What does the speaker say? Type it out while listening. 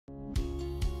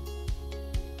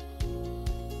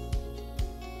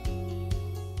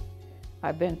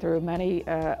I've been through many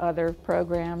other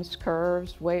programs,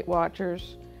 curves, Weight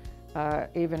Watchers,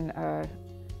 even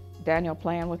Daniel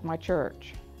Plan with my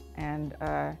church. And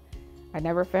I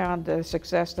never found the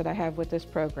success that I have with this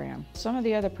program. Some of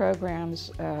the other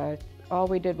programs, all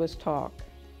we did was talk.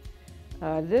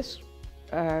 This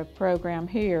program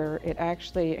here, it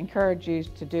actually encourages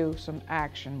you to do some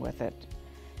action with it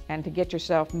and to get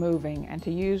yourself moving and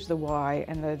to use the Y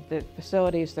and the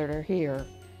facilities that are here.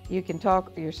 You can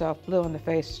talk yourself blue in the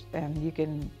face and you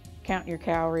can count your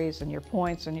calories and your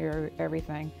points and your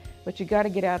everything, but you got to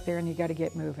get out there and you got to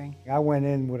get moving. I went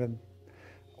in with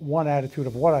one attitude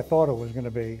of what I thought it was going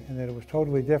to be, and that it was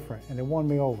totally different, and it won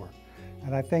me over.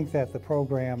 And I think that the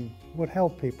program would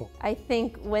help people. I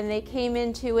think when they came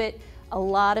into it, a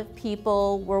lot of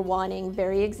people were wanting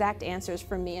very exact answers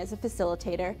from me as a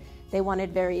facilitator. They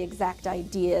wanted very exact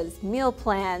ideas, meal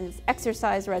plans,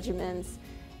 exercise regimens,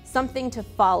 something to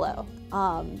follow.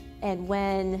 And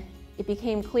when it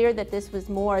became clear that this was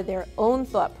more their own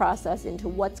thought process into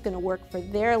what's going to work for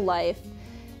their life,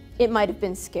 it might have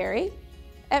been scary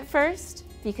at first,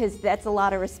 because that's a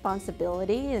lot of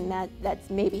responsibility, and that's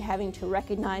maybe having to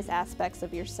recognize aspects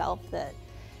of yourself that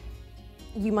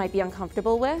you might be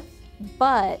uncomfortable with,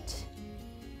 but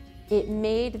it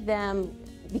made them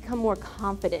become more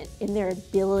confident in their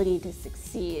ability to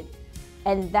succeed.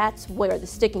 And that's where the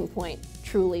sticking point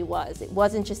truly was. It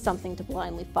wasn't just something to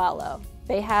blindly follow.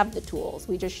 They have the tools,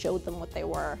 we just showed them what they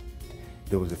were.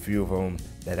 There was a few of them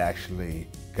that actually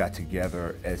got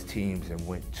together as teams and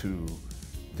went to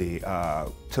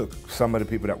took some of the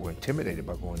people that were intimidated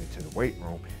by going into the weight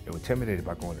room, they were intimidated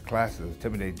by going to classes,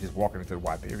 intimidated just walking into the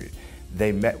Y period.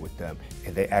 They met with them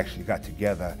and they actually got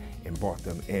together and brought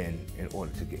them in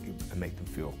order to make them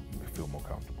feel more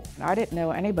comfortable. I didn't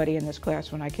know anybody in this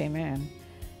class when I came in,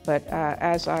 but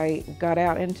as I got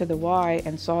out into the Y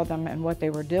and saw them and what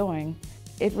they were doing,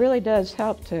 it really does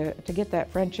help to get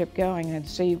that friendship going and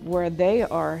see where they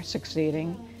are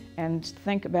succeeding and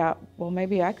think about, well,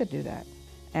 maybe I could do that.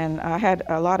 And I had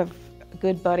a lot of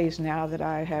good buddies now that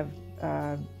I have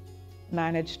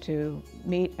managed to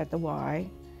meet at the Y,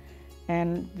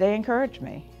 and they encourage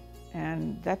me.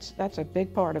 And that's a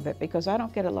big part of it, because I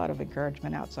don't get a lot of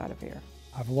encouragement outside of here.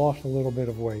 I've lost a little bit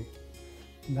of weight.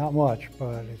 Not much,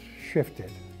 but it's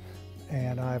shifted.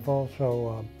 And I've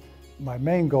also, my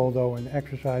main goal though in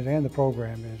exercise and the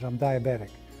program is I'm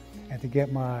diabetic, and to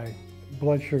get my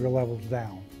blood sugar levels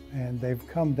down. And they've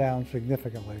come down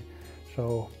significantly.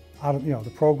 So,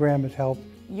 the program has helped.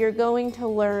 You're going to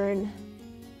learn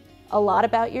a lot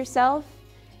about yourself,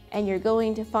 and you're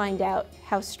going to find out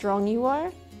how strong you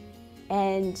are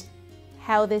and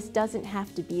how this doesn't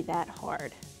have to be that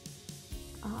hard.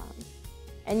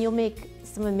 And you'll make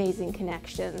some amazing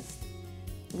connections,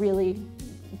 really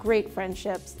great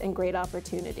friendships and great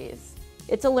opportunities.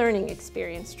 It's a learning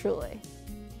experience, truly.